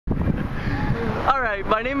Alright,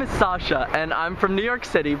 my name is Sasha, and I'm from New York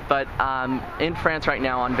City, but I'm in France right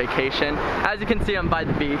now on vacation. As you can see, I'm by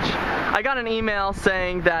the beach. I got an email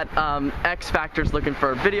saying that Xfactor's looking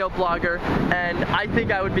for a video blogger, and I think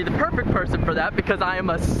I would be the perfect person for that because I am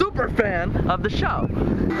a super fan of the show.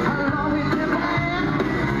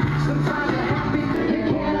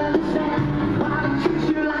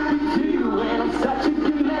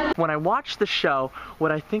 When I watch the show,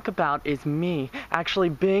 what I think about is me actually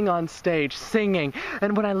being on stage singing,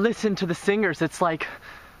 and when I listen to the singers, it's like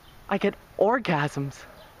I get orgasms.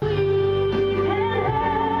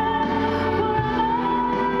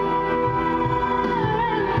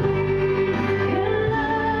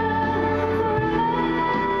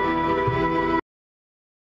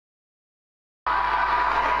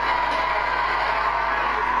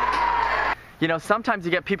 You know, sometimes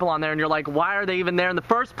you get people on there and you're like, why are they even there in the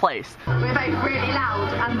first place? We're both really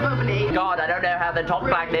loud and bubbly. God, I don't know how they talk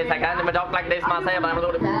like this. I can't even talk like this myself.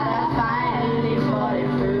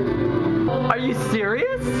 Are you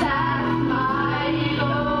serious? Oh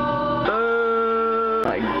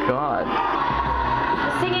my God.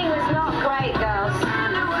 The singing was not great, girls.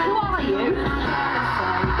 Who are you?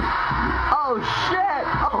 Oh shit!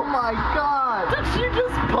 Oh my God! Did she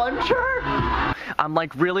just punch her? I'm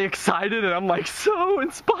like really excited and I'm like so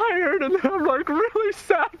inspired, and then I'm like really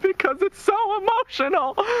sad because it's so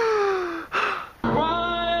emotional. I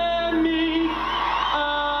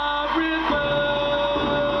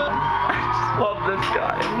just love this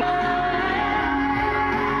guy.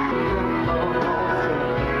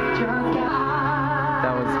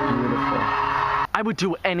 That was beautiful. I would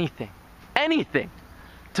do anything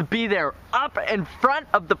to be there up in front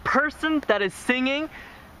of the person that is singing,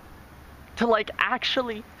 to like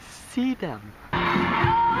actually see them. Yeah!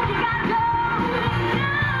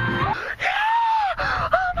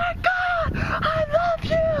 Oh my God! I love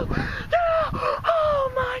you! Yeah!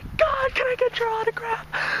 Oh my God! Can I get your autograph?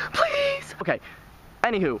 Please! Okay,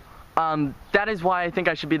 anywho, that is why I think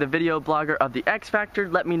I should be the video blogger of the X Factor.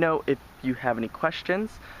 Let me know if you have any questions.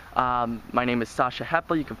 My name is Sasha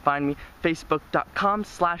Heppel. You can find me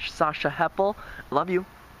facebook.com/Sasha Heppel. Love you.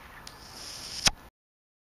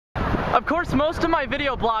 Of course, most of my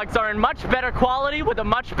video blogs are in much better quality with a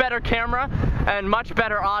much better camera and much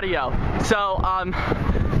better audio. So,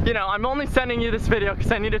 you know, I'm only sending you this video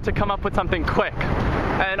because I needed to come up with something quick.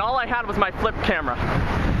 And all I had was my flip camera.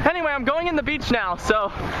 Anyway, I'm going in the beach now,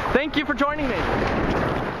 so thank you for joining me.